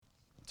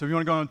So if you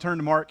want to go and turn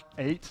to Mark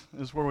 8,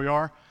 is where we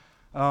are.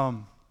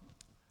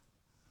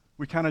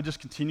 We kind of just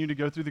continue to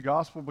go through the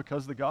gospel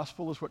because the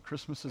gospel is what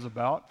Christmas is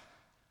about.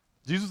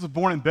 Jesus was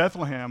born in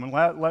Bethlehem,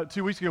 and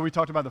 2 weeks ago we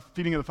talked about the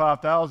feeding of the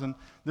 5,000.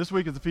 This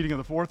week is the feeding of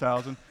the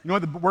 4,000. You know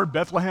what the word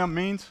Bethlehem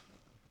means?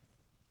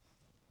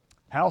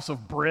 House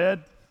of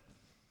bread.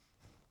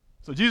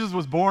 So Jesus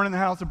was born in the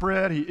house of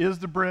bread. He is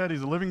the bread.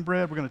 He's a living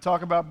bread. We're going to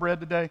talk about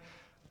bread today.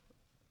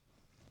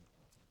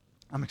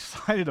 I'm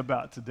excited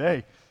about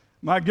today.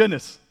 My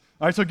goodness.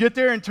 All right, so get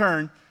there and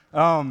turn.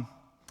 I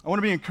want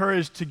to be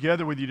encouraged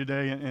together with you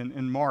today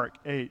in Mark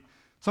 8.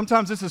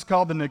 Sometimes this is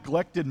called the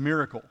neglected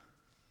miracle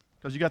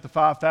because you got the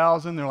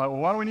 5,000. They're like, well,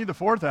 why do we need the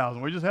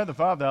 4,000? We just had the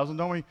 5,000.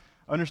 Don't we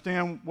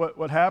understand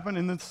what happened?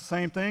 And it's the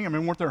same thing. I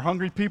mean, weren't there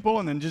hungry people?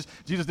 And then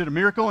Jesus did a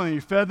miracle and he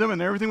fed them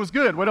and everything was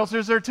good. What else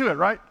is there to it,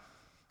 right?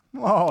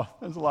 Oh,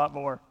 there's a lot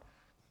more.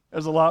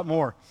 There's a lot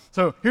more.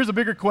 So here's a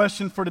bigger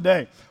question for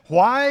today.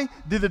 Why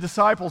did the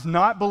disciples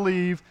not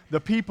believe the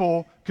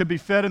people could be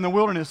fed in the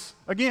wilderness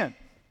again?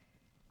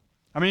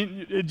 I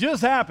mean, it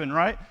just happened,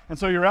 right? And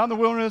so you're out in the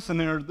wilderness and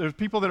there's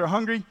people that are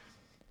hungry. And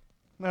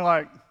they're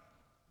like,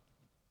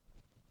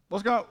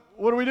 what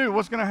do we do?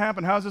 What's going to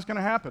happen? How is this going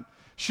to happen?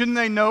 Shouldn't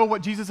they know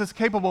what Jesus is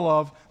capable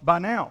of by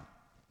now?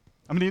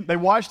 I mean, they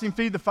watched him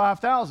feed the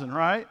 5,000,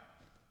 right?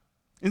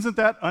 Isn't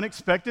that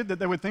unexpected that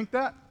they would think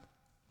that?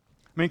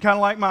 I mean, kind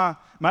of like my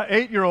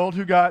 8-year-old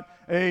who got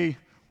a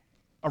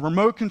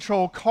remote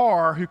control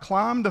car, who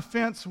climbed the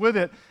fence with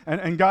it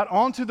and got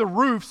onto the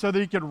roof so that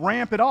he could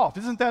ramp it off.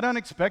 Isn't that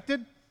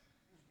unexpected?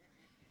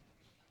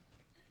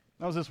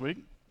 That was this week.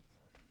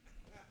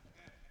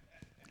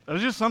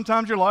 It's just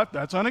sometimes your life,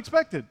 that's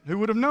unexpected. Who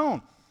would have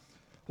known?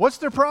 What's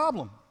their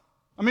problem?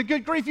 I mean,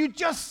 good grief, you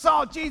just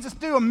saw Jesus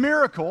do a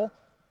miracle.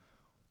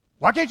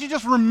 Why can't you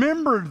just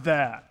remember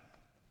that?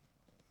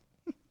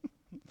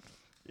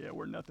 Yeah,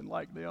 we're nothing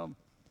like them.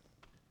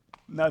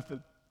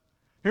 Nothing.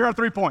 Here are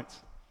 3 points.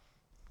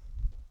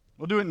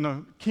 We'll do it in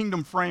the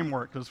kingdom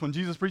framework because when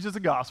Jesus preaches the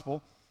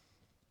gospel,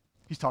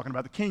 he's talking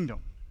about the kingdom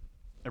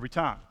every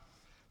time.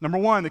 Number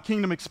 1, the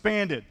kingdom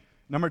expanded.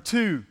 Number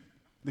 2,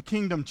 the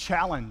kingdom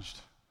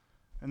challenged.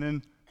 And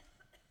then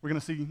we're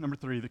going to see number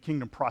 3, the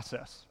kingdom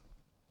process.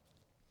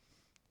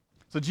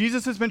 So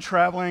Jesus has been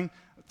traveling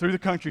through the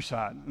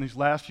countryside in these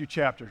last few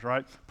chapters,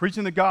 right?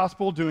 Preaching the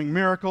gospel, doing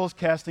miracles,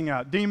 casting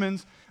out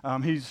demons.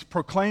 He's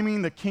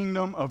proclaiming the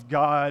kingdom of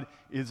God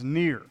is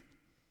near.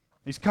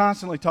 He's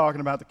constantly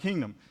talking about the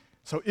kingdom.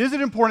 So is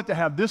it important to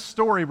have this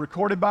story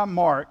recorded by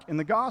Mark in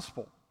the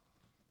gospel?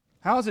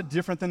 How is it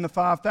different than the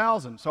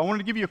 5,000? So I wanted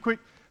to give you a quick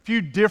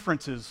few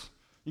differences.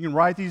 You can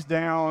write these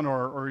down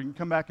or you can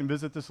come back and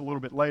visit this a little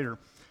bit later.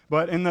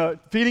 But in the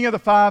feeding of the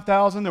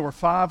 5,000, there were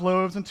 5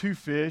 loaves and 2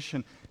 fish.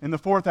 And in the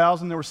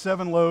 4,000, there were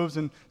 7 loaves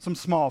and some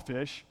small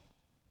fish.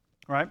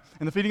 Right?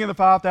 In the feeding of the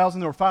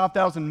 5,000, there were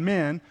 5,000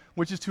 men,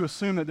 which is to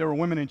assume that there were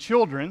women and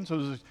children. So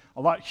there's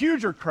a lot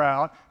huger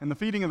crowd. In the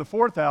feeding of the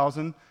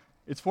 4,000,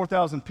 it's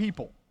 4,000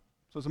 people.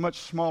 So it's a much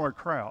smaller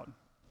crowd.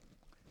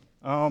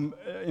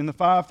 In the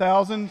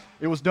 5,000,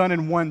 it was done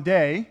in 1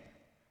 day.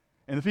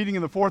 In the feeding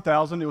of the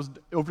 4,000, it was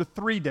over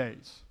 3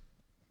 days.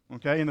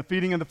 Okay, in the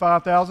feeding of the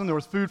 5,000, there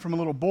was food from a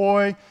little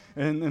boy.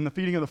 And in the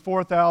feeding of the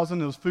 4,000,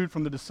 there was food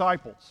from the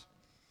disciples.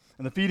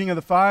 In the feeding of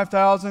the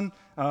 5,000,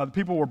 the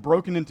people were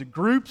broken into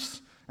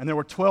groups, and there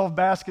were 12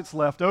 baskets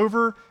left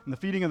over. In the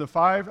feeding of the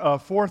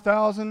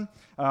 4,000,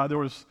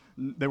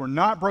 they were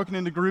not broken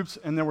into groups,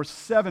 and there were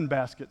 7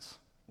 baskets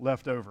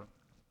left over.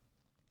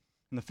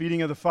 In the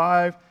feeding of the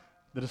 5,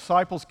 the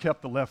disciples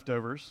kept the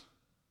leftovers.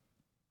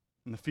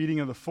 In the feeding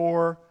of the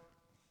 4,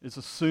 it's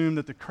assumed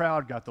that the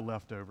crowd got the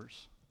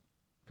leftovers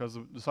because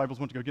the disciples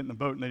went to go get in the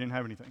boat and they didn't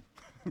have anything.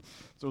 So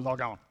it was all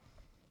gone.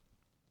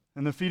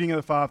 In the feeding of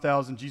the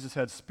 5,000, Jesus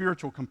had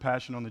spiritual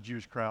compassion on the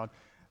Jewish crowd.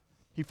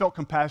 He felt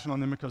compassion on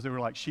them because they were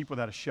like sheep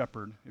without a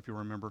shepherd, if you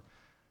remember.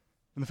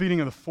 In the feeding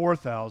of the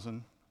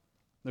 4,000,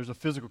 there's a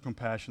physical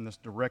compassion that's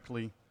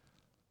directly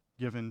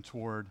given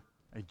toward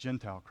a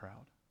Gentile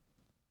crowd.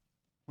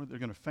 They're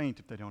going to faint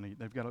if they don't eat.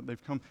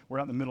 We're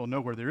out in the middle of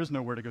nowhere. There is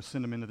nowhere to go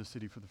send them into the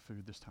city for the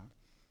food this time.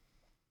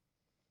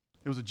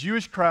 It was a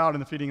Jewish crowd in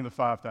the feeding of the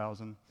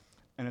 5,000,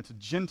 and it's a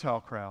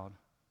Gentile crowd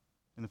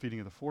in the feeding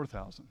of the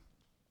 4,000.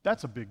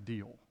 That's a big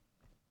deal.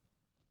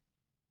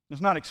 It's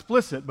not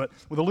explicit, but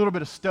with a little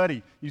bit of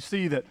study, you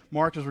see that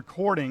Mark is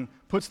recording,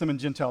 puts them in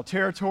Gentile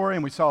territory,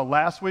 and we saw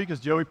last week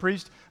as Joey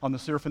preached on the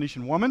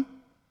Syrophoenician woman,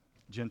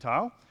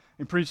 Gentile.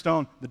 He preached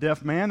on the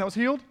deaf man that was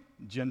healed,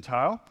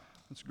 Gentile.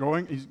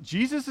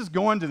 Jesus is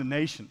going to the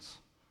nations.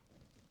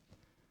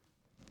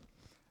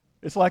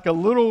 It's like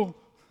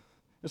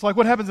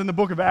what happens in the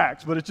book of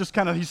Acts, but it's just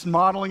kind of, he's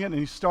modeling it and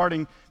he's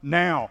starting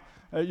now.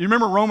 You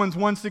remember Romans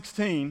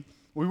 1:16?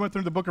 We went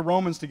through the book of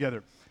Romans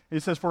together.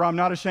 It says, "For I'm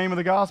not ashamed of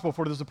the gospel,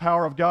 for it is the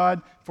power of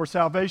God for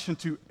salvation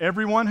to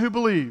everyone who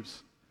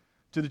believes,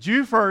 to the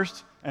Jew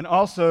first and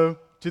also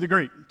to the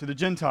Greek, to the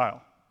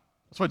Gentile."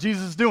 That's what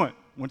Jesus is doing.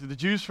 Went to the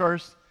Jews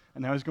first,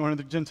 and now he's going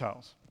to the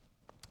Gentiles.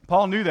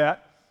 Paul knew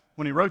that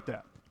when he wrote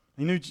that.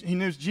 He knew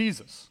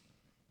Jesus.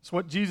 It's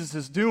what Jesus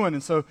is doing.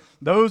 And so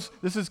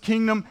this is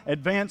kingdom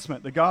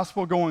advancement, the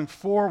gospel going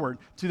forward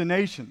to the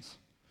nations.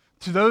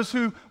 To those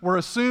who were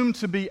assumed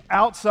to be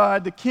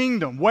outside the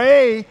kingdom,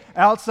 way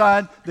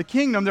outside the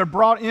kingdom, they're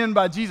brought in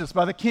by Jesus,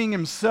 by the king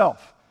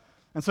himself.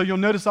 And so you'll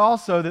notice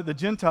also that the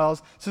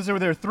Gentiles, since they were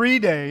there 3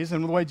 days,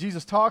 and the way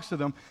Jesus talks to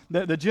them,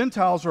 the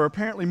Gentiles are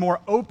apparently more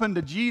open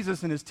to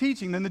Jesus and his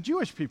teaching than the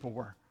Jewish people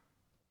were.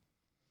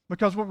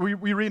 Because what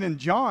we read in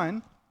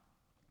John,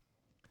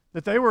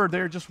 that they were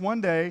there just one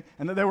day,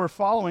 and that they were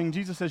following,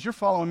 Jesus says, you're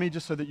following me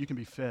just so that you can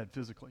be fed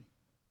physically.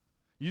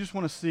 You just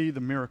want to see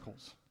the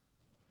miracles.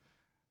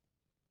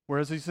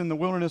 Whereas he's in the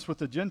wilderness with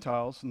the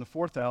Gentiles and the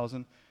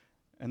 4,000,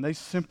 and they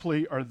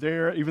simply are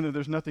there even though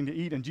there's nothing to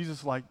eat. And Jesus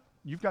is like,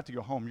 you've got to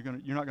go home.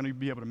 You're not going to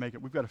be able to make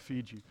it. We've got to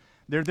feed you.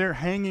 They're there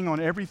hanging on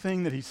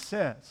everything that he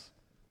says.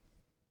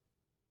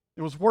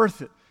 It was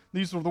worth it.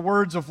 These are the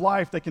words of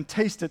life. They can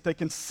taste it. They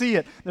can see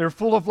it. They're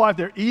full of life.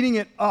 They're eating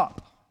it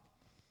up.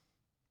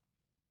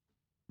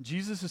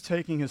 Jesus is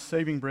taking his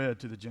saving bread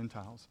to the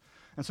Gentiles.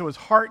 And so his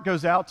heart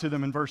goes out to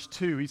them in verse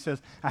 2. He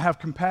says, I have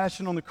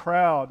compassion on the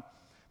crowd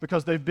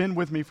because they've been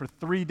with me for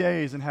 3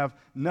 days and have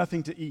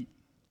nothing to eat.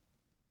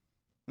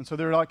 And so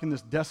they're like in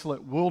this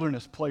desolate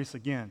wilderness place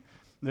again.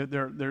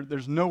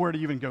 There's nowhere to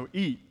even go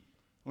eat.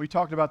 We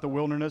talked about the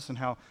wilderness and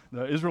how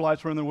the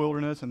Israelites were in the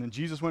wilderness, and then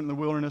Jesus went in the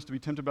wilderness to be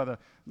tempted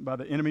by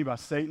the enemy, by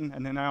Satan,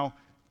 and then now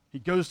he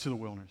goes to the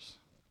wilderness.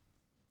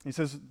 He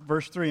says,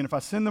 verse 3, and if I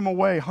send them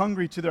away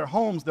hungry to their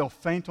homes, they'll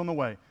faint on the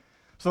way.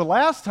 So the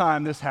last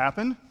time this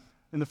happened,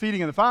 in the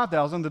feeding of the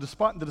 5,000,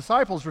 the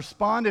disciples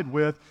responded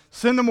with,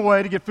 send them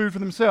away to get food for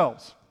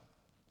themselves.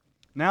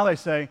 Now they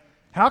say,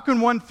 how can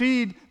one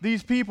feed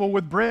these people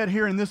with bread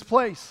here in this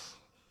place?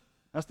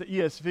 That's the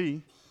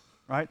ESV,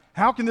 right?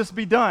 How can this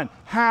be done?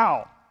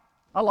 How?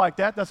 I like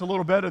that. That's a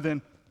little better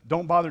than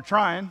don't bother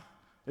trying.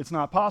 It's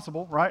not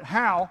possible, right?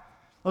 How?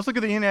 Let's look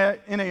at the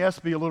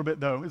NASB a little bit,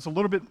 though. It's a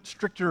little bit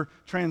stricter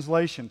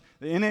translation.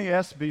 The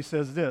NASB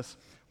says this,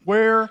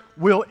 where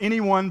will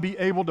anyone be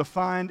able to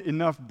find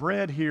enough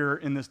bread here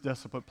in this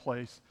desolate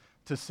place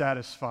to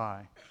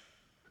satisfy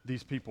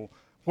these people?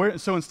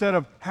 So instead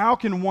of how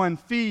can one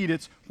feed,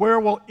 it's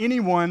where will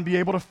anyone be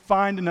able to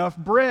find enough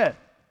bread?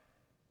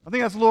 I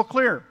think that's a little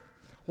clearer.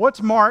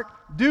 What's Mark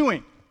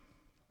doing?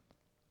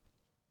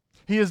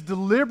 He is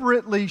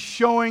deliberately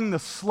showing the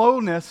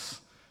slowness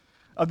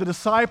of the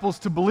disciples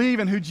to believe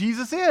in who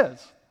Jesus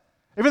is,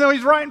 even though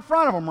he's right in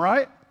front of them,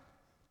 right?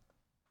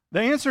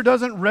 The answer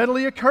doesn't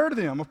readily occur to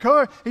them. Of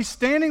course, he's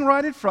standing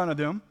right in front of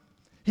them.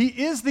 He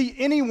is the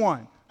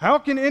anyone. How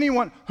can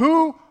anyone,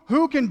 who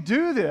can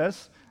do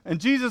this? And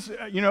Jesus,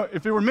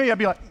 if it were me, I'd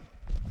be like,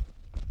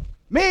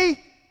 me?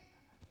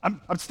 I'm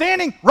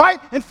standing right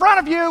in front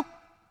of you.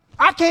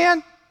 I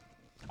can.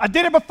 I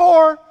did it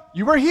before.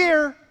 You were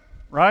here,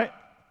 right?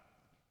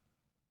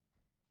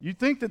 You'd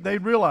think that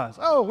they'd realize,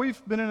 oh,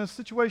 we've been in a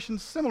situation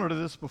similar to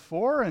this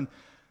before, and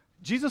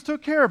Jesus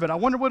took care of it. I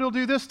wonder what he'll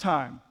do this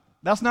time.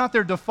 That's not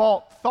their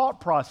default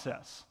thought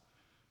process.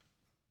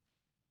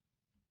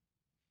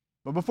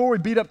 But before we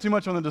beat up too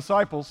much on the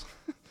disciples,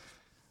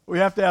 we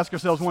have to ask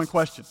ourselves one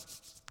question.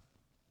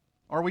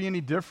 Are we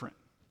any different?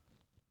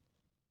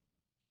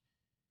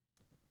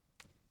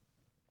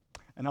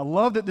 And I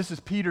love that this is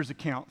Peter's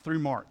account through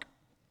Mark.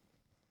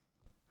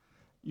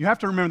 You have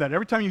to remember that.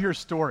 Every time you hear a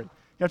story,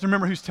 you have to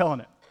remember who's telling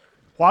it,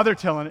 why they're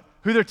telling it,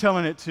 who they're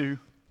telling it to,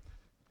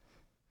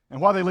 and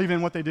why they leave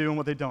in what they do and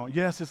what they don't.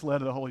 Yes, it's led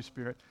to the Holy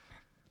Spirit.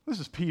 This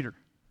is Peter.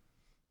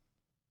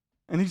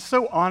 And he's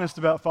so honest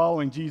about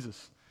following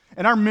Jesus.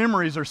 And our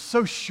memories are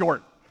so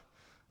short.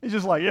 He's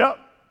just like, yep,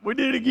 we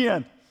did it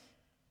again.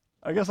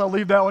 I guess I'll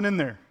leave that one in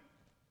there.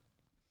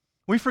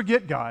 We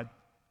forget God.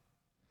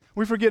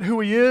 We forget who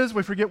he is.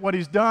 We forget what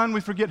he's done. We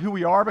forget who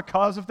we are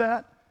because of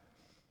that.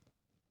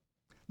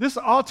 This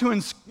ought to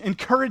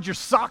encourage your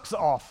socks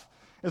off,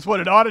 is what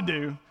it ought to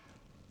do.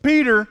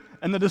 Peter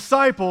and the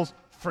disciples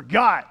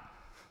forgot.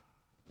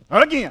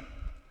 Again.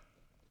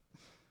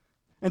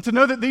 And to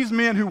know that these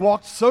men who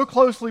walked so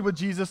closely with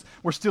Jesus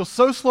were still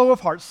so slow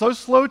of heart, so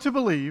slow to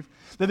believe,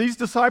 that these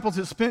disciples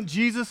had spent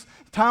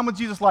time with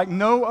Jesus like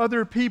no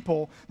other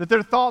people, that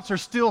their thoughts are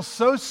still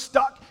so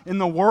stuck in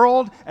the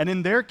world and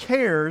in their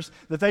cares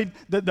that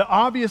the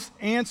obvious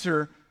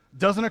answer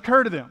doesn't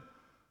occur to them.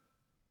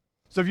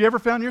 So have you ever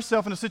found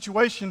yourself in a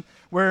situation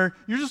where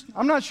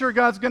I'm not sure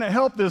God's going to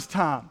help this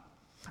time.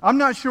 I'm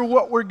not sure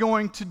what we're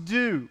going to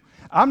do.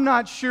 I'm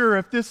not sure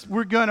if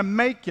we're going to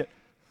make it.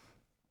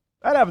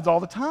 That happens all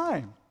the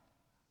time.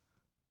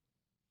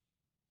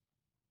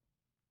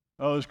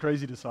 Oh, those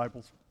crazy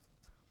disciples.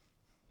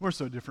 We're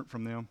so different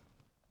from them.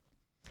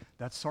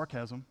 That's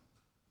sarcasm.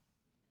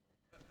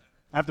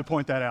 I have to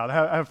point that out.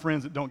 I have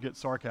friends that don't get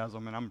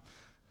sarcasm, and I'm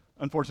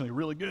unfortunately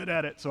really good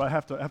at it, so I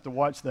have to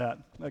watch that.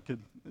 It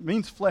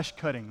means flesh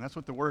cutting. That's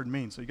what the word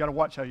means. So you got to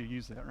watch how you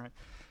use that, right?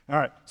 All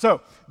right. So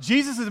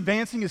Jesus is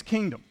advancing his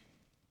kingdom.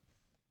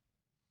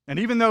 And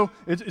even though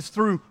it's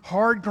through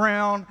hard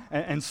ground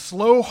and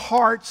slow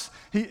hearts,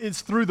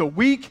 it's through the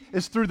weak,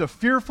 it's through the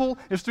fearful,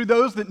 it's through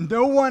those that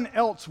no one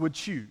else would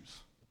choose.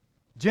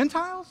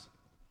 Gentiles?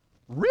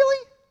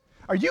 Really?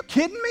 Are you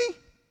kidding me?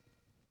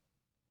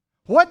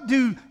 What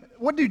do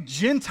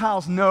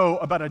Gentiles know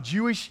about a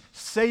Jewish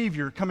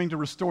Savior coming to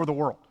restore the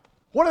world?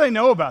 What do they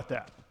know about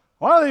that?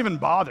 Why do they even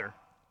bother?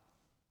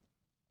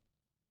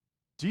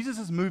 Jesus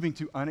is moving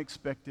to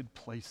unexpected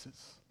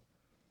places.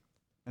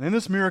 And in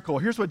this miracle,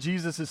 here's what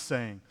Jesus is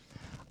saying.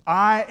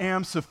 I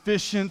am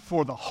sufficient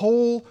for the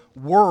whole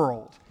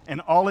world,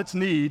 and all its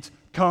needs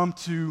come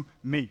to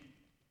me.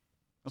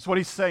 That's what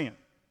he's saying.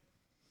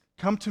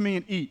 Come to me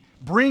and eat.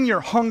 Bring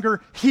your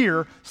hunger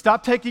here.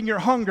 Stop taking your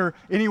hunger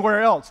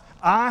anywhere else.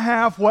 I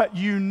have what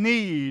you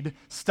need.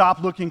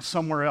 Stop looking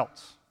somewhere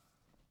else.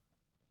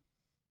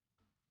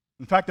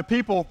 In fact, the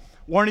people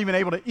weren't even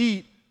able to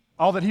eat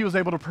all that he was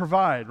able to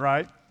provide,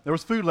 right? There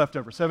was food left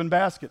over, 7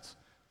 baskets.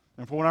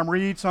 And for what I'm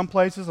reading, some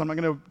places, I'm not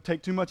going to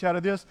take too much out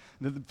of this,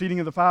 the feeding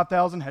of the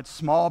 5,000 had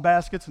small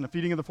baskets, and the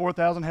feeding of the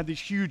 4,000 had these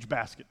huge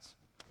baskets.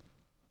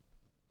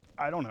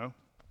 I don't know.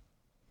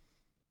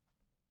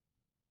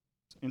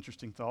 It's an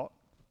interesting thought.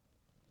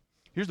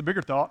 Here's the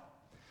bigger thought.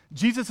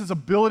 Jesus'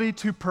 ability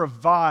to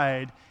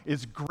provide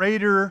is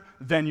greater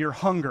than your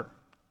hunger.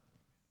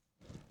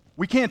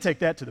 We can't take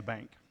that to the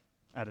bank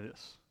out of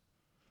this.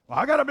 Well,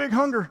 I got a big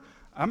hunger.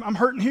 I'm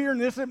hurting here and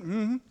this.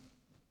 Mm-hmm.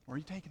 Where are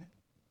you taking it?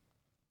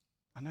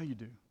 I know you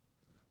do.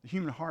 The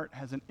human heart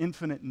has an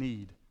infinite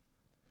need,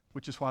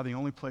 which is why the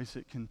only place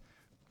it can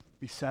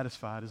be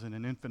satisfied is in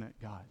an infinite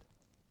God.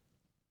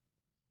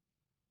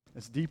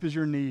 As deep as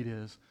your need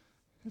is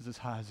as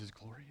high as his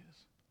glory is.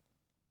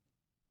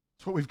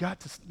 That's what we've got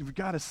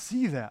to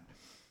see that.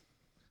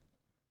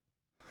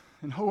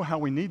 And oh, how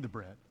we need the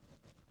bread.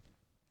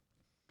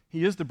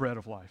 He is the bread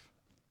of life.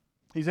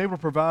 He's able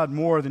to provide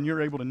more than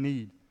you're able to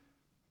need.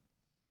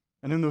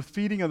 And in the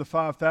feeding of the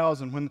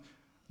 5,000, when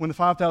the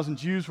 5,000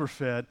 Jews were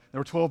fed, there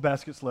were 12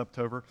 baskets left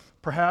over,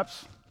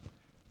 perhaps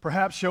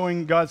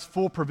showing God's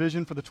full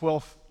provision for the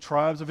 12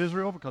 tribes of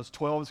Israel, because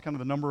 12 is kind of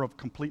the number of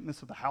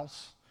completeness of the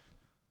house,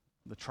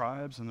 the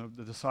tribes and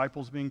the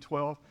disciples being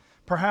 12.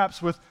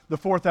 Perhaps with the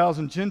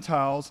 4,000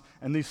 Gentiles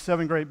and these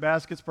 7 great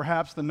baskets,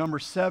 perhaps the number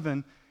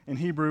 7 in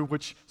Hebrew,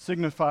 which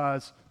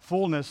signifies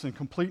fullness and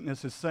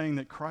completeness, is saying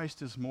that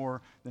Christ is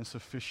more than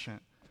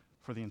sufficient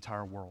for the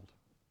entire world.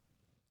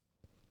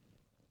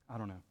 I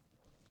don't know.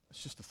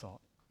 It's just a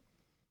thought.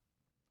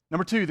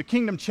 Number 2, the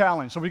kingdom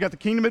challenge. So we got the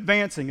kingdom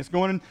advancing. It's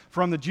going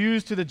from the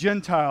Jews to the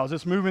Gentiles.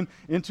 It's moving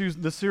into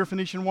the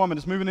Syrophoenician woman.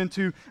 It's moving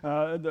into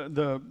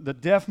the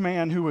deaf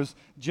man who was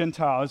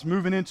Gentile. It's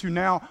moving into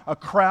now a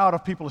crowd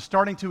of people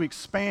starting to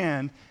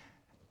expand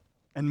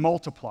and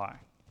multiply,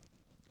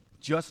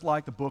 just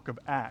like the book of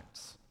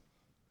Acts.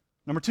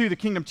 Number 2, the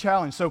kingdom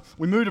challenge. So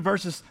we move to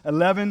verses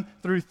 11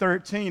 through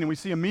 13, and we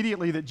see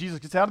immediately that Jesus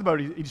gets out of the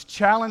boat. He's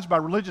challenged by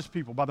religious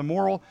people, by the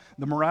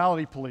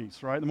morality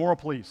police, right? The moral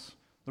police.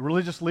 The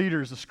religious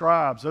leaders, the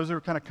scribes, those are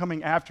kind of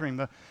coming after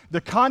him.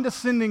 The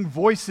condescending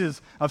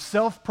voices of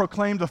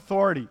self-proclaimed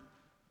authority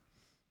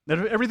that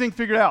have everything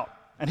figured out,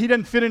 and he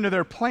doesn't fit into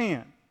their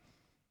plan.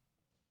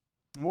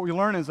 And what we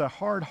learn is a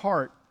hard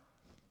heart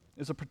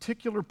is a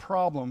particular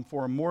problem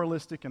for a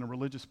moralistic and a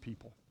religious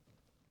people.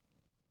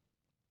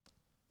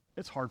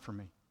 It's hard for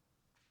me.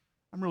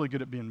 I'm really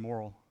good at being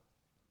moral.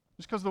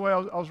 Just because of the way I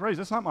was raised.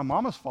 It's not my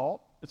mama's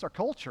fault. It's our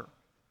culture.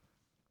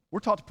 We're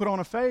taught to put on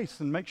a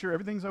face and make sure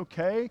everything's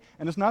okay.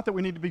 And it's not that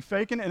we need to be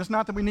faking, and it's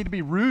not that we need to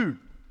be rude.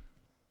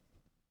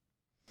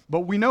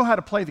 But we know how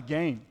to play the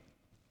game.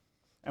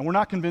 And we're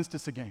not convinced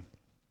it's a game.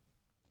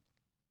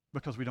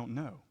 Because we don't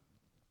know.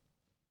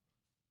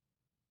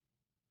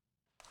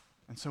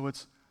 And so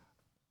it's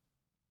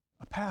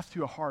a path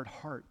to a hard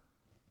heart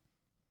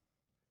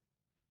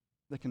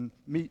that can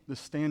meet the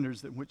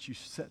standards that which you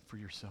set for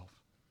yourself.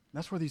 And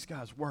that's where these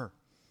guys were.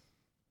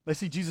 They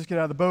see Jesus get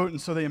out of the boat,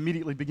 and so they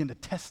immediately begin to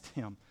test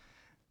him.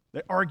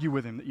 They argue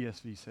with him, the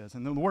ESV says.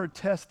 And the word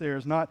test there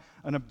is not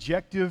an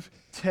objective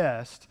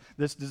test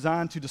that's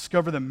designed to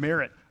discover the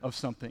merit of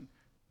something.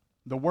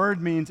 The word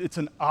means it's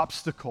an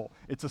obstacle.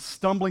 It's a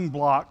stumbling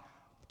block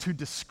to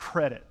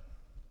discredit.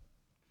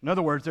 In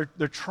other words,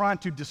 they're trying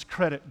to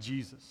discredit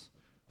Jesus.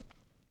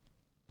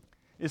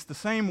 It's the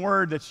same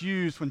word that's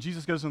used when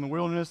Jesus goes in the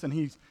wilderness and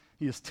he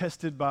is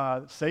tested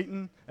by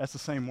Satan. That's the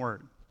same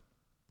word.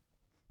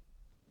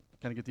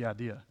 Kind of get the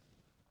idea.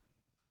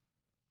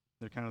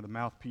 They're kind of the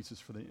mouthpieces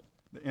for the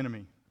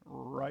enemy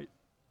right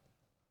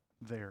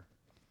there.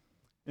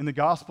 In the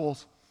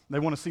Gospels, they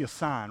want to see a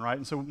sign, right?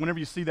 And so whenever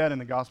you see that in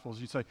the Gospels,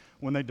 you say,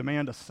 when they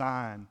demand a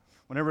sign,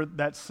 whenever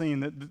that's seen,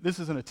 that this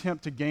is an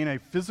attempt to gain a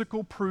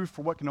physical proof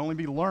for what can only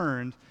be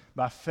learned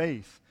by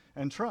faith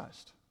and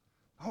trust.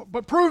 Oh,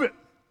 but prove it.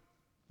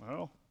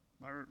 Well,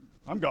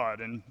 I'm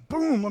God, and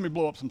boom, let me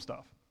blow up some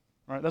stuff.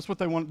 All right, that's what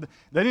they want.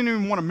 They didn't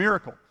even want a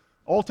miracle.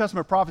 Old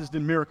Testament prophets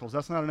did miracles.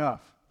 That's not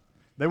enough.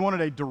 They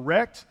wanted a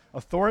direct,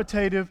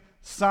 authoritative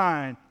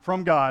sign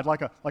from God,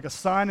 like a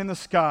sign in the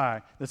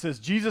sky that says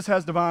Jesus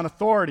has divine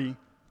authority.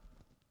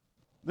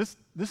 This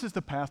is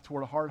the path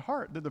toward a hard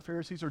heart that the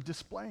Pharisees are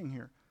displaying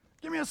here.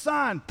 Give me a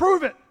sign.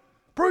 Prove it.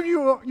 Prove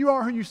you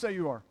are who you say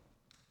you are.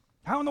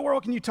 How in the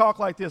world can you talk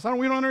like this?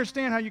 We don't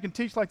understand how you can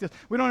teach like this.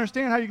 We don't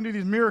understand how you can do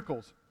these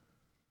miracles.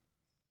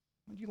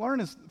 What you learn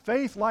is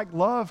faith, like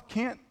love,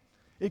 can't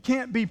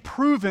be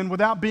proven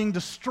without being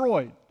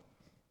destroyed.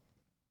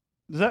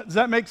 Does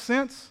that make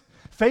sense?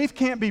 Faith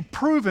can't be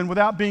proven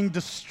without being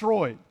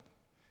destroyed.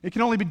 It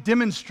can only be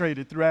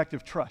demonstrated through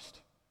active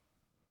trust.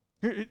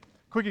 Here,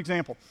 quick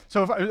example.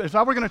 So if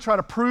I were going to try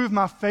to prove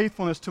my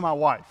faithfulness to my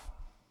wife,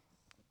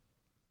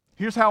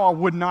 here's how I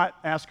would not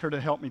ask her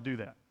to help me do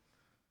that.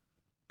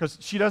 Because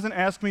she doesn't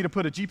ask me to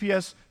put a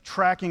GPS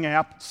tracking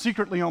app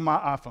secretly on my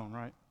iPhone,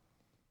 right?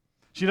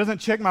 She doesn't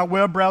check my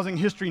web browsing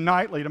history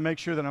nightly to make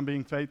sure that I'm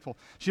being faithful.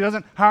 She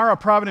doesn't hire a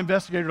private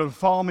investigator to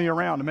follow me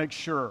around to make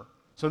sure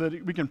so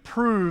that we can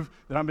prove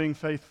that I'm being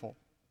faithful.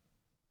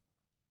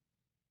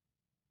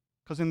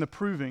 Because in the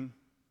proving,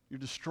 you're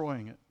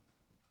destroying it.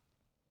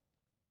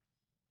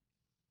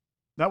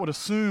 That would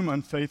assume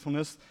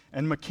unfaithfulness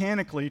and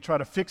mechanically try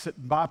to fix it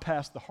and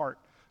bypass the heart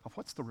of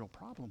what's the real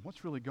problem?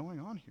 What's really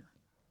going on here?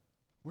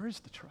 Where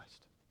is the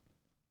trust?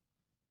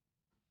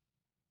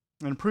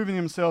 And proving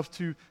himself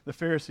to the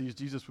Pharisees,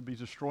 Jesus would be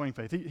destroying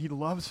faith. He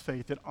loves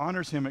faith. It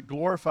honors him. It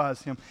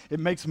glorifies him. It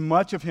makes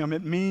much of him.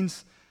 It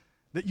means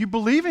that you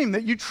believe him,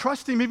 that you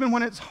trust him even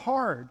when it's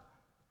hard.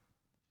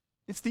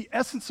 It's the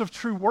essence of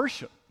true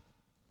worship.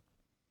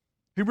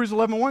 Hebrews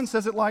 11:1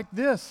 says it like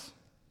this.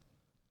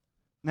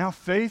 Now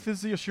faith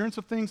is the assurance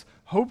of things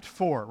hoped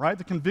for, right?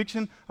 The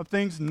conviction of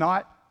things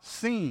not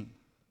seen.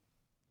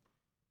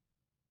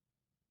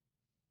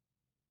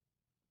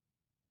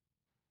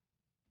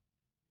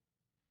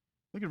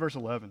 Look at verse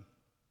 12.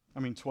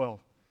 It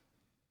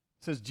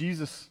says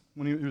Jesus,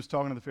 when he was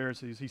talking to the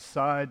Pharisees, he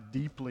sighed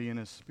deeply in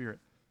his spirit.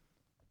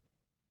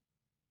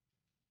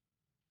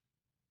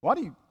 Why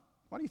do you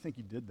think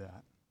he did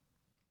that?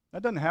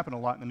 That doesn't happen a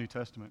lot in the New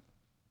Testament.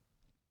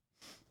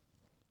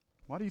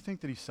 Why do you think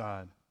that he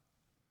sighed?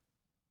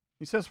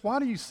 He says, why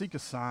do you seek a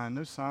sign?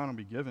 No sign will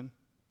be given.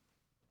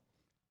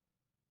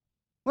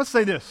 Let's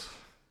say this.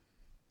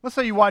 Let's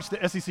say you watched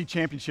the SEC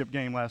championship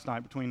game last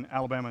night between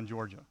Alabama and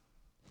Georgia.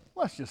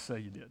 Let's just say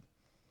you did.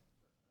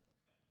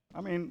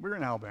 I mean, we're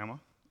in Alabama.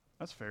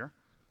 That's fair.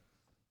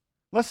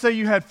 Let's say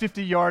you had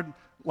 50-yard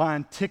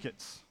line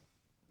tickets,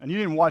 and you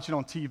didn't watch it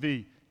on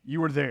TV. You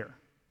were there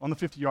on the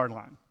 50-yard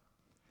line.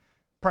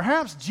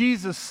 Perhaps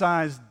Jesus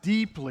sighs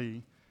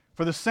deeply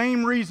for the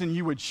same reason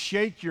you would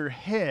shake your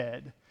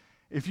head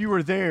if you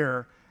were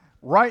there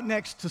right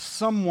next to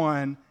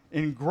someone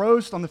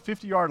engrossed on the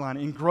 50-yard line,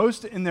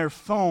 engrossed in their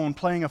phone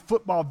playing a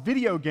football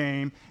video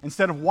game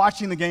instead of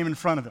watching the game in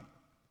front of them.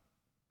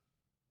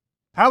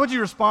 How would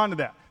you respond to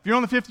that? If you're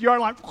on the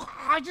 50-yard line,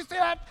 I just did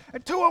that,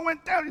 and Tua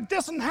went down, and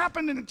this and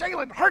happened, and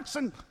Jalen Hurts,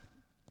 and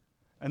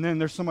then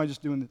there's somebody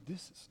just doing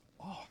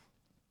I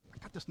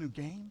got this new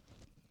game.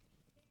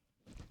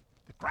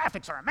 The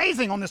graphics are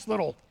amazing on this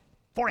little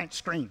 4-inch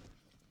screen.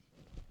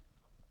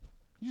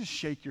 You just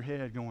shake your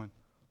head going,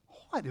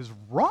 what is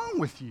wrong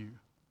with you?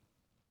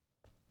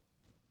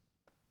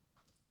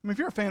 I mean, if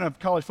you're a fan of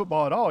college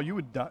football at all, you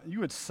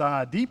would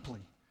sigh deeply.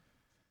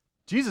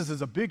 Jesus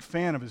is a big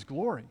fan of his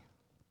glory.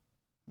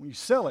 When you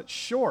sell it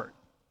short.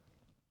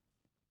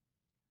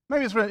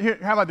 Maybe it's here,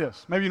 how about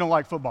this? Maybe you don't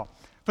like football.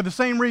 For the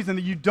same reason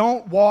that you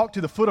don't walk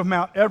to the foot of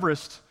Mount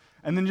Everest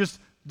and then just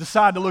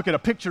decide to look at a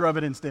picture of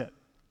it instead.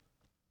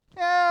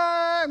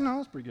 Yeah, no,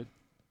 that's pretty good.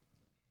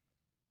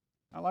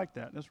 I like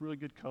that. That's really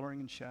good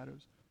coloring and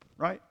shadows,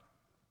 right?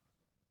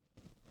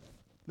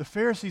 The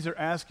Pharisees are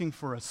asking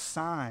for a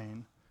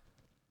sign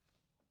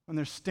when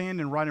they're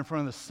standing right in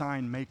front of the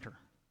sign maker.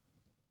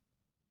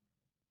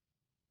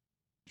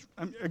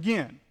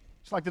 Again,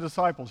 it's like the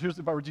disciples. Here's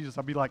if I were Jesus,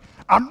 I'd be like,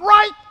 I'm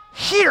right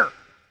here.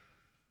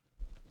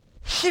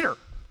 Here.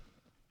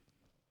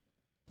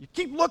 You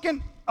keep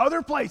looking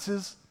other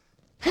places.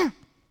 But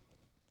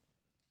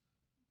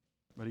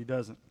he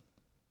doesn't.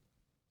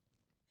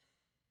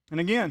 And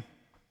again,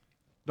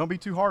 don't be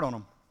too hard on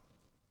him.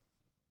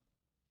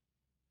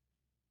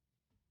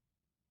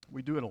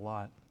 We do it a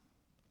lot.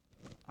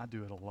 I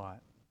do it a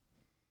lot.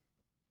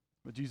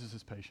 But Jesus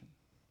is patient.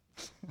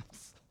 I'm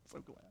so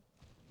glad.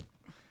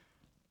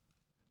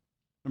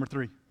 Number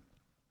 3,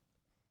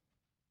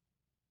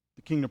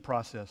 the kingdom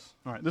process.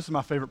 All right, this is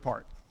my favorite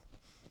part.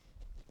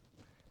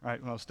 All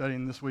right, when I was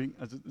studying this week,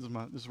 this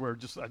is where it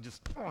just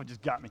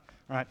got me.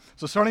 All right,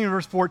 so starting in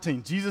verse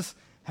 14, Jesus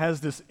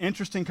has this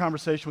interesting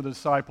conversation with the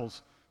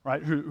disciples,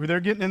 right, who they're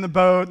getting in the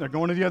boat, and they're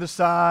going to the other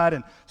side,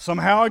 and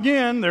somehow,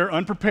 again, they're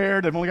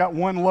unprepared. They've only got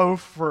one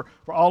loaf for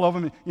all of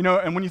them. You know,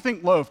 and when you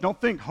think loaf, don't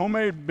think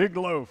homemade big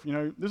loaf. You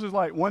know, this is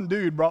like one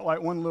dude brought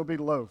like one little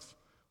bitty loaf.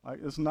 Like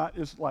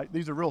it's like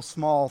these are real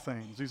small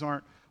things. These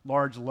aren't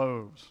large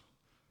loaves.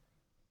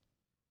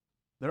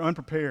 They're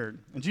unprepared.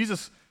 And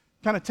Jesus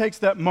kind of takes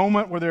that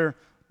moment where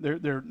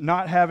they're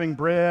not having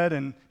bread,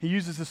 and he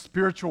uses this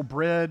spiritual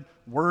bread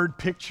word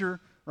picture,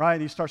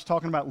 right? He starts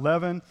talking about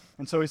leaven,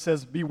 and so he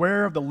says,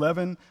 beware of the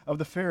leaven of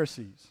the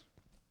Pharisees.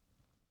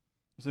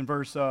 It's in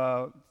verse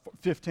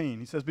 15.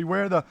 He says,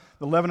 beware the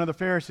leaven of the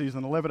Pharisees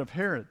and the leaven of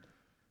Herod.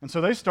 And so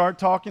they start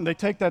talking, they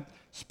take that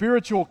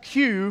spiritual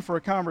cue for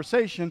a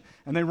conversation,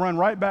 and they run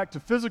right back to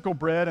physical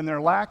bread and their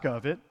lack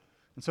of it.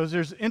 And so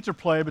there's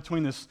interplay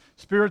between this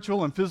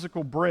spiritual and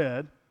physical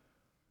bread.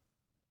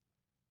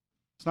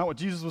 It's not what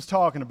Jesus was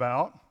talking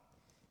about.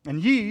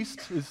 And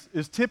yeast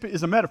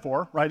is a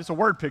metaphor, right? It's a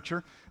word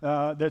picture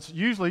that's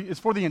usually, it's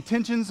for the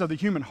intentions of the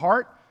human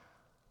heart.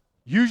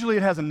 Usually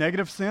it has a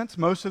negative sense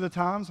most of the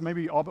times,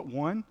 maybe all but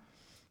one.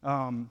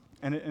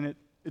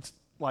 It's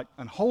like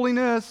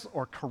unholiness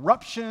or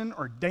corruption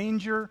or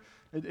danger.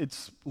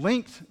 It's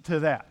linked to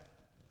that.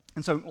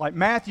 And so like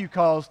Matthew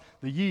calls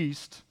the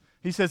yeast,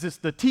 he says it's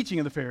the teaching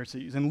of the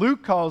Pharisees. And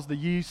Luke calls the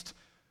yeast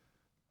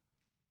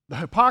the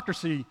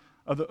hypocrisy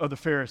of the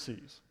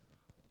Pharisees.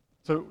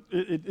 So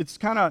it's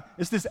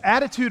this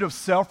attitude of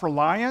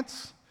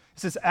self-reliance.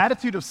 It's this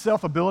attitude of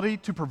self-ability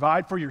to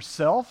provide for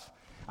yourself.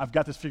 I've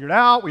got this figured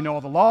out. We know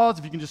all the laws.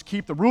 If you can just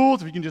keep the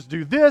rules, if you can just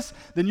do this,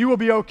 then you will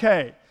be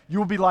okay. You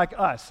will be like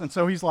us. And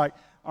so he's like,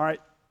 all right,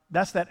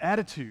 that's that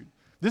attitude.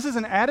 This is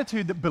an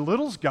attitude that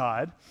belittles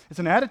God. It's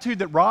an attitude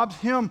that robs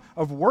him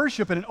of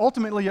worship, and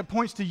ultimately it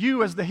points to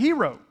you as the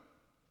hero.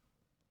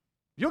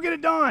 You'll get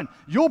it done.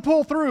 You'll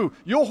pull through.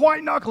 You'll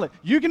white knuckle it.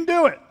 You can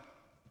do it.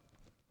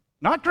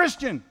 Not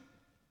Christian.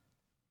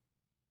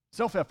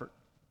 Self-effort.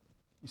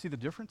 You see the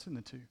difference in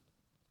the two?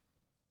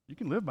 You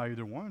can live by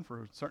either one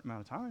for a certain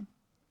amount of time.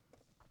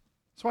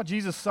 That's why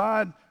Jesus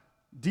sighed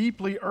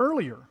deeply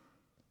earlier.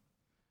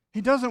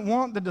 He doesn't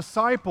want the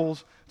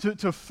disciples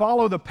to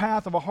follow the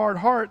path of a hard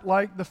heart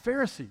like the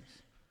Pharisees.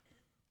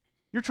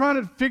 You're trying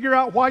to figure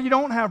out why you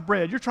don't have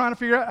bread. You're trying to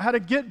figure out how to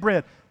get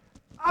bread.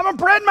 I'm a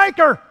bread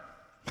maker.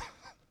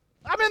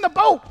 I'm in the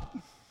boat.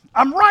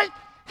 I'm right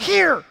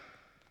here.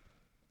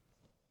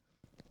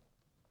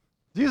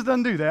 Jesus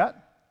doesn't do that.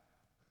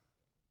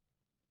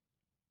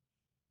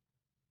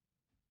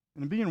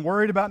 And being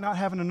worried about not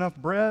having enough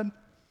bread,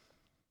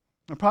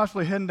 and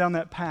possibly heading down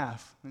that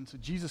path. And so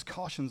Jesus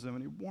cautions them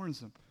and he warns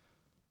them.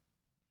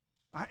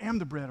 I am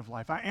the bread of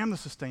life. I am the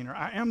sustainer.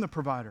 I am the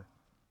provider.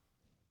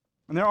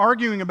 And they're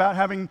arguing about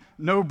having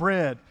no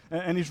bread.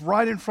 And he's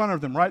right in front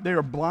of them, right? They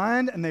are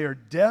blind and they are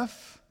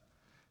deaf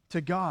to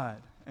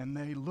God. And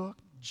they look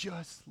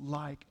just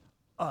like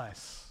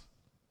us.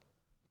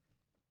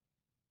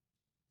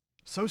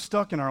 So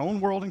stuck in our own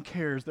world and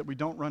cares that we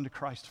don't run to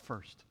Christ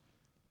first.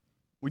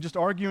 We just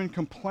argue and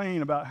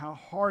complain about how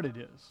hard it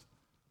is.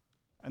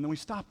 And then we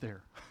stop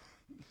there.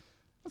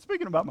 I'm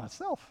speaking about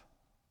myself.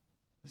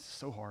 This is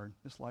so hard.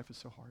 This life is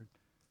so hard.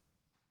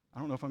 I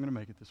don't know if I'm going to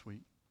make it this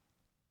week.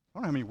 I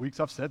don't know how many weeks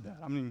I've said that.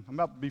 I mean, I'm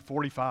about to be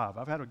 45.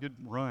 I've had a good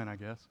run, I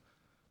guess.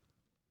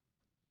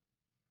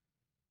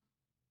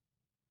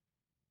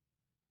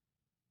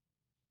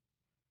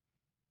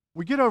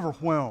 We get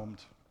overwhelmed.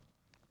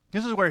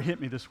 This is where it hit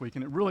me this week,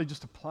 and it really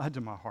just applied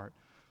to my heart.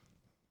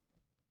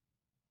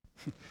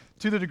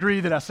 To the degree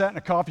that I sat in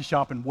a coffee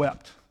shop and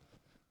wept.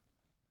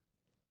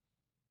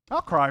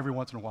 I'll cry every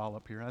once in a while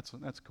up here.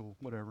 That's cool,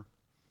 whatever.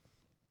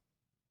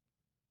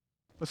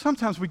 But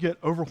sometimes we get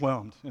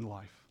overwhelmed in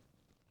life.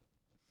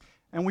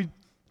 And we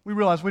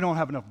realize we don't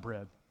have enough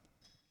bread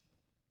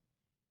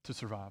to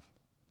survive,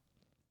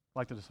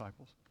 like the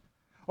disciples.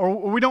 Or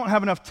we don't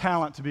have enough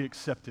talent to be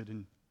accepted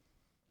in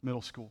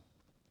middle school.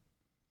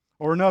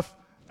 Or enough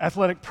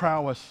athletic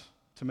prowess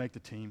to make the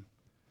team.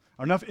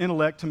 Or enough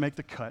intellect to make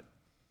the cut.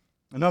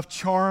 Enough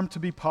charm to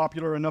be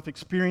popular, enough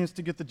experience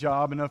to get the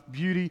job, enough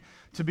beauty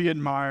to be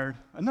admired,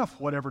 enough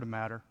whatever to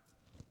matter.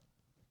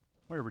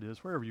 Wherever it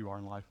is, wherever you are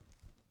in life,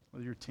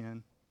 whether you're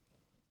 10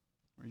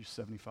 or you're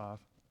 75.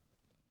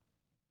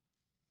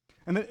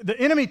 And the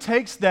enemy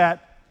takes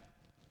that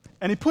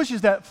and he pushes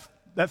that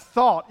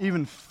thought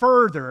even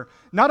further.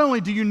 Not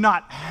only do you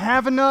not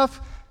have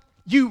enough,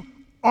 you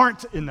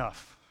aren't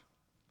enough.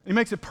 He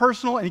makes it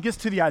personal and he gets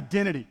to the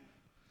identity.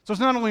 So it's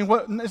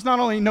not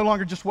only no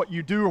longer just what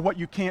you do or what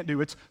you can't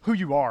do, it's who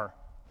you are.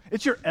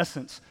 It's your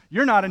essence.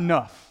 You're not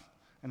enough.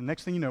 And the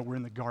next thing you know, we're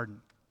in the garden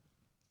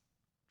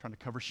trying to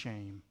cover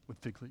shame with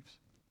fig leaves.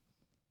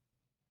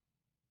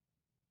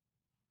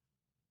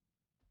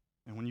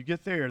 And when you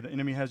get there, the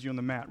enemy has you on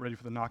the mat ready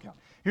for the knockout.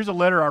 Here's a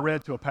letter I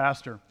read to a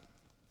pastor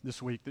this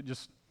week that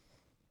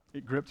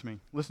it gripped me.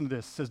 Listen to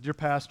this. It says, "Dear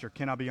pastor,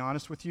 can I be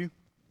honest with you?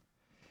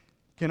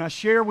 Can I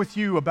share with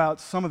you about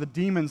some of the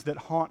demons that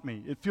haunt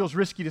me? It feels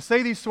risky to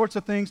say these sorts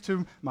of things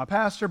to my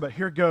pastor, but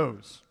here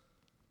goes.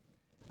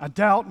 I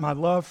doubt my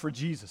love for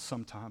Jesus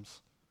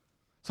sometimes.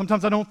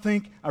 Sometimes I don't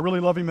think I really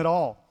love him at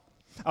all.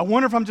 I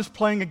wonder if I'm just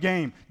playing a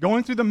game,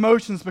 going through the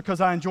motions because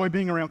I enjoy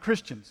being around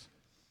Christians.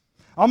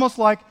 Almost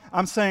like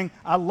I'm saying,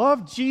 I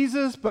love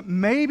Jesus, but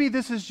maybe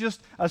this is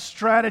just a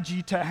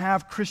strategy to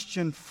have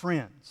Christian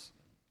friends.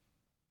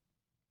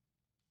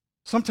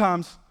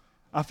 Sometimes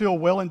I feel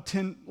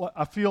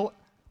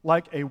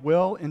like a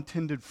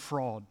well-intended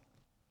fraud.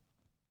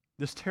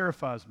 This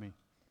terrifies me.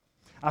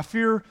 I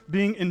fear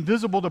being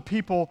invisible to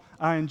people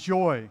I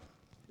enjoy,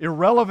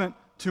 irrelevant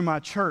to my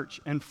church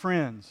and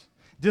friends,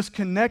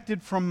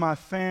 disconnected from my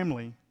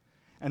family,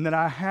 and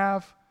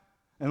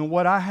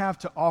what I have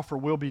to offer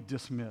will be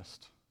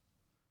dismissed.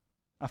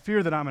 I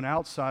fear that I'm an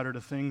outsider to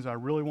things I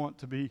really want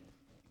to be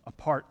a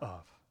part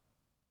of.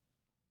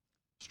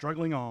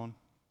 Struggling on,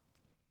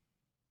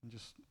 and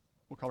just,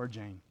 we'll call her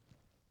Jane.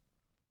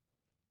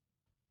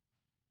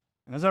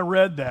 And as I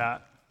read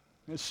that,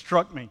 it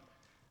struck me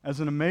as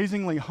an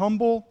amazingly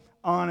humble,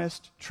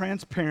 honest,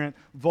 transparent,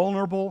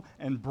 vulnerable,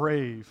 and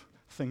brave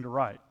thing to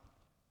write.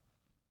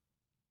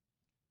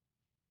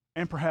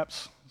 And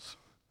perhaps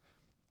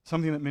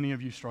something that many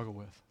of you struggle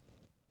with.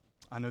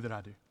 I know that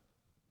I do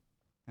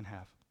and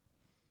have.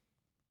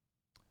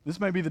 This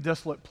may be the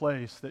desolate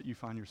place that you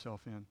find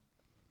yourself in.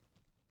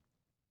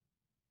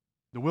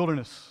 The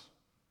wilderness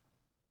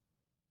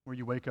where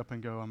you wake up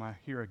and go, am I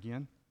here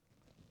again?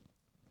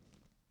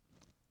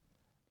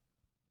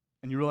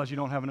 And you realize you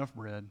don't have enough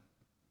bread,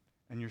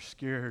 and you're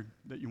scared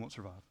that you won't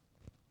survive.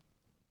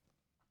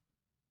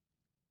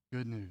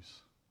 Good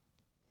news.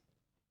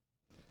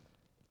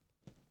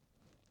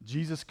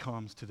 Jesus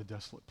comes to the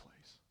desolate place.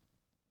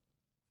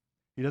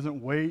 He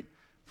doesn't wait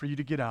for you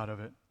to get out of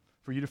it,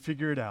 for you to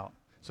figure it out.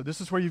 So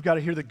this is where you've got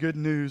to hear the good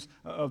news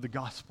of the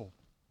gospel,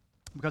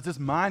 because this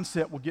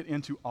mindset will get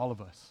into all of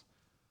us.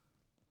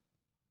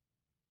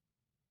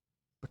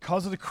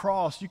 Because of the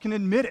cross, you can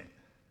admit it.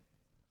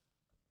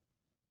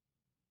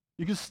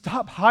 You can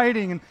stop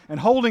hiding and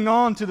holding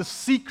on to the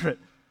secret.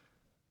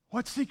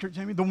 What secret,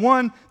 Jamie? The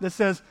one that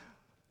says,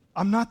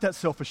 I'm not that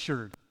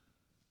self-assured,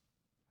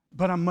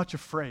 but I'm much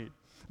afraid.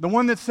 The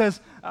one that says,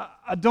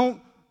 I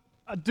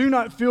do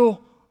not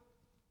feel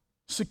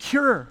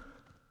secure.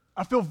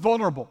 I feel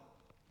vulnerable.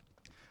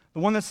 The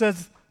one that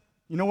says,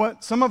 you know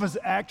what? Some of us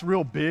act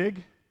real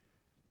big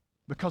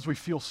because we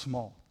feel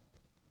small.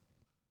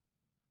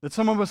 That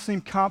some of us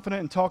seem confident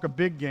and talk a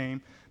big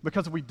game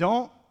because if we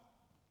don't,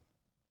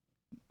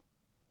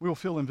 we will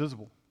feel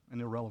invisible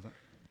and irrelevant.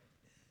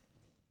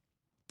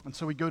 And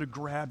so we go to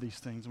grab these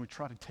things and we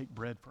try to take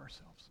bread for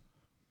ourselves.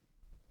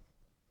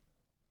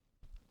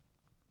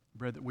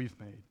 Bread that we've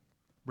made,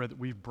 bread that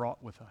we've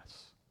brought with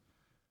us,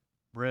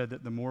 bread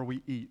that the more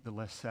we eat, the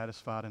less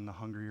satisfied and the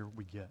hungrier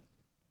we get.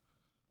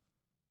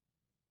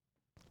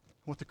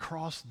 What the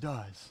cross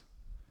does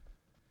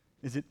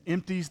is it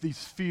empties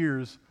these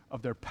fears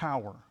of their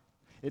power.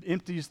 It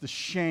empties the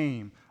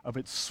shame of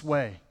its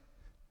sway.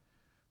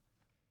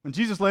 When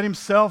Jesus let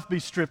himself be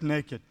stripped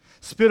naked,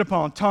 spit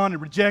upon,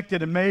 taunted,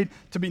 rejected, and made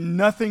to be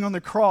nothing on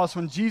the cross,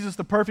 when Jesus,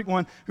 the perfect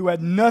one who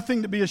had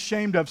nothing to be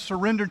ashamed of,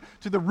 surrendered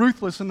to the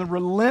ruthless and the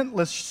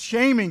relentless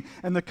shaming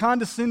and the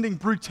condescending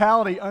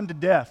brutality unto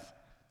death.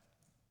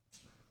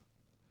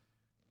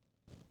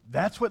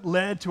 That's what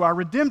led to our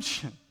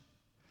redemption.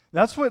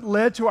 That's what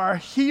led to our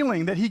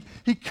healing, that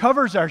he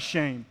covers our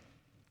shame.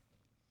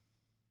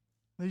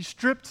 That he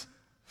stripped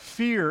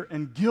fear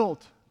and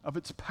guilt of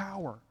its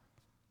power.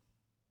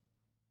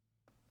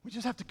 We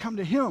just have to come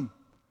to him.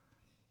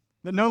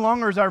 That no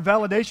longer is our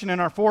validation in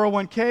our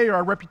 401k or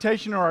our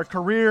reputation or our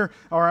career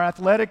or our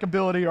athletic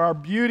ability or our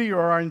beauty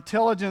or our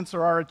intelligence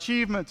or our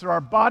achievements or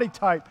our body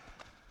type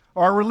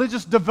or our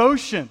religious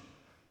devotion.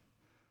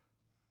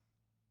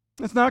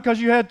 It's not because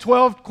you had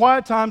 12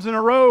 quiet times in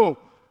a row.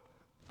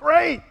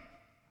 Great.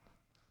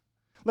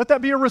 Let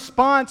that be a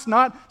response,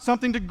 not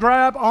something to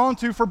grab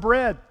onto for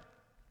bread.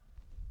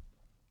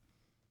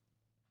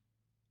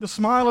 The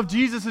smile of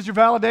Jesus is your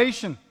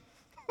validation.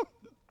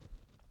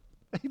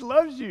 He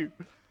loves you.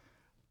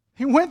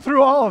 He went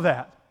through all of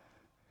that.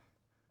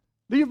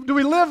 Do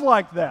we live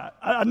like that?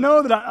 I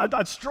know that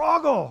I'd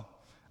struggle.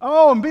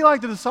 Oh, and be like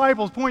the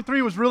disciples. Point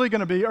 3 was really going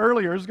to be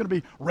earlier. It was going to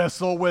be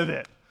wrestle with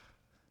it.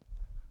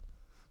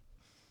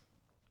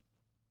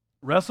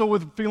 Wrestle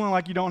with feeling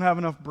like you don't have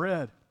enough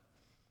bread.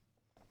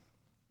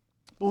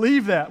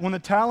 Believe that when the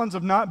talons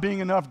of not being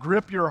enough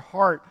grip your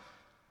heart,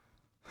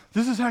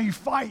 this is how you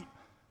fight.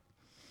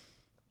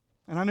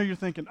 And I know you're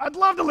thinking, I'd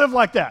love to live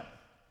like that.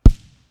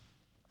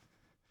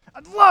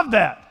 I'd love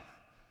that.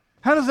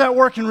 How does that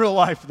work in real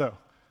life, though?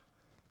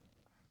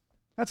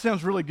 That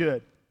sounds really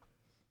good.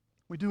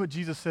 We do what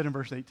Jesus said in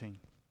verse 18.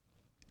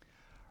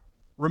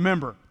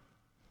 Remember.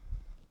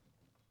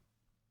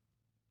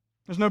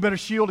 There's no better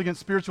shield against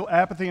spiritual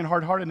apathy and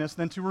hard-heartedness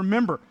than to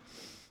remember.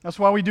 That's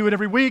why we do it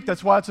every week.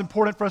 That's why it's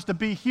important for us to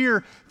be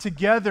here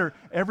together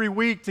every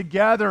week, to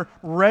gather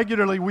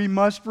regularly. We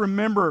must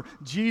remember.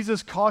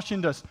 Jesus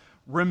cautioned us,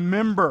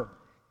 remember.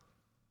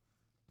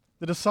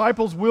 The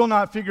disciples will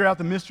not figure out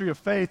the mystery of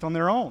faith on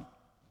their own.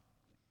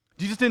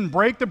 Jesus didn't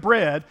break the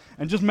bread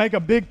and just make a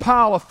big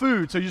pile of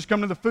food, so you just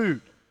come to the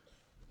food.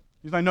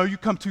 He's like, no, you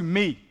come to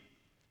me,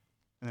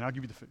 and then I'll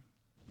give you the food.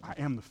 I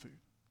am the food.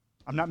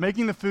 I'm not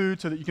making the food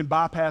so that you can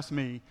bypass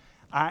me.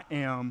 I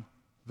am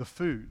the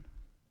food.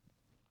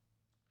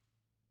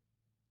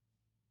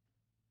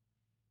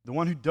 The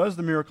one who does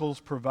the miracles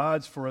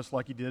provides for us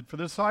like he did for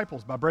the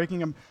disciples by breaking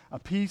them a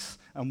piece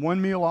and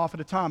one meal off at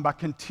a time, by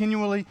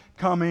continually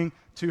coming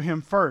to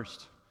him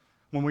first.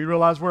 When we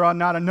realize we're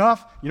not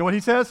enough, you know what he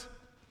says?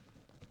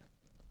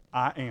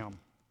 I am.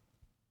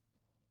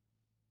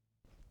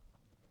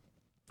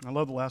 I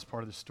love the last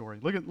part of this story.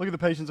 Look at the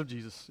patience of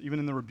Jesus, even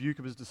in the rebuke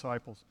of his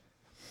disciples.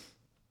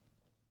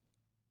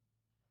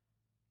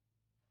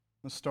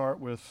 Let's start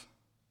with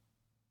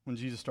when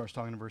Jesus starts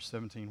talking in verse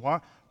 17.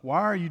 Why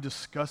are you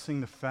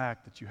discussing the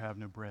fact that you have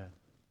no bread?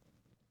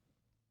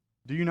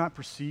 Do you not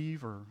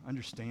perceive or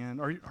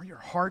understand? Are your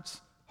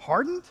hearts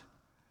hardened?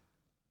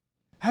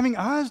 Having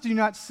eyes, do you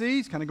not see?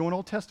 It's kind of going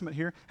Old Testament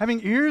here.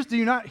 Having ears, do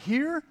you not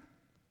hear?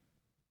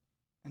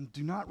 And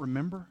do not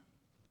remember?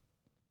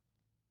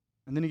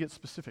 And then he gets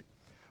specific.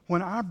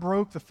 When I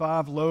broke the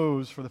 5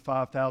 loaves for the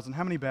 5,000,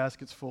 how many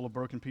baskets full of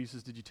broken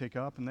pieces did you take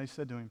up? And they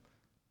said to him,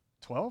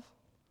 12.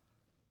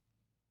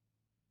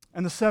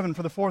 And the 7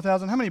 for the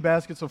 4,000, how many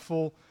baskets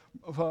full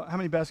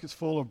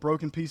of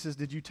broken pieces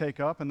did you take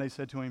up? And they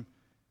said to him,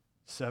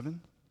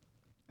 7.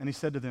 And he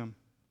said to them,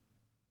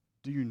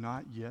 do you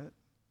not yet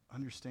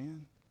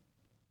understand?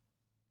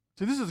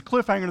 See, this is a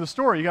cliffhanger to the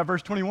story. You got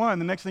verse 21.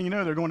 The next thing you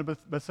know, they're going to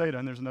Bethsaida,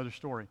 and there's another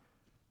story.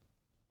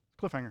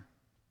 Cliffhanger.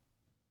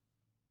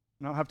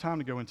 I don't have time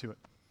to go into it,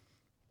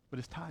 but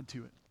it's tied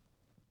to it.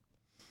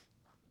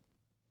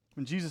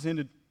 When Jesus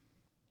ended,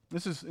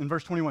 this is in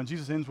verse 21,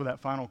 Jesus ends with that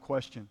final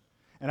question.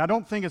 And I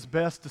don't think it's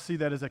best to see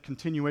that as a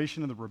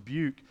continuation of the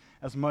rebuke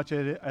as much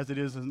as it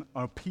is an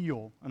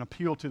appeal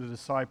to the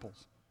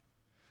disciples.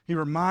 He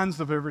reminds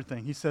them of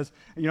everything. He says,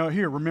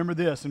 here, remember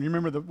this. And you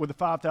remember with the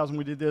 5,000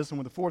 we did this, and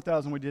with the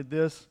 4,000 we did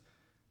this.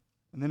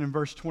 And then in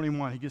verse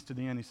 21, he gets to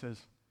the end, he says,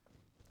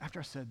 after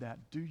I said that,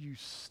 do you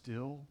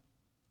still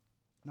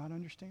not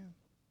understand?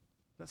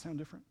 Does that sound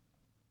different?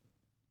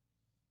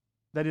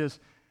 That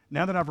is,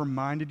 now that I've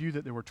reminded you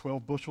that there were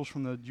 12 bushels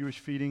from the Jewish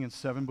feeding and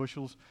 7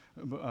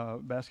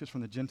 baskets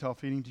from the Gentile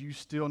feeding, do you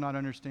still not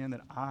understand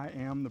that I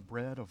am the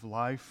bread of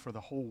life for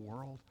the whole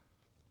world?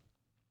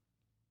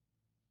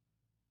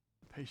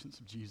 The patience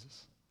of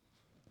Jesus.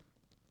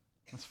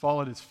 Let's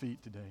fall at his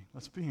feet today.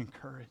 Let's be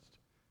encouraged.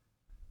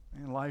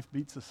 Man, life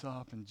beats us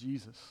up, and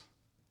Jesus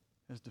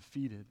has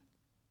defeated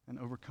and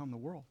overcome the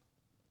world.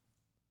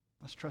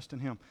 Let's trust in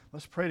him.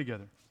 Let's pray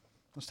together.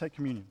 Let's take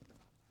communion.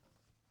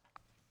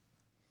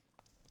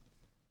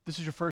 This is your first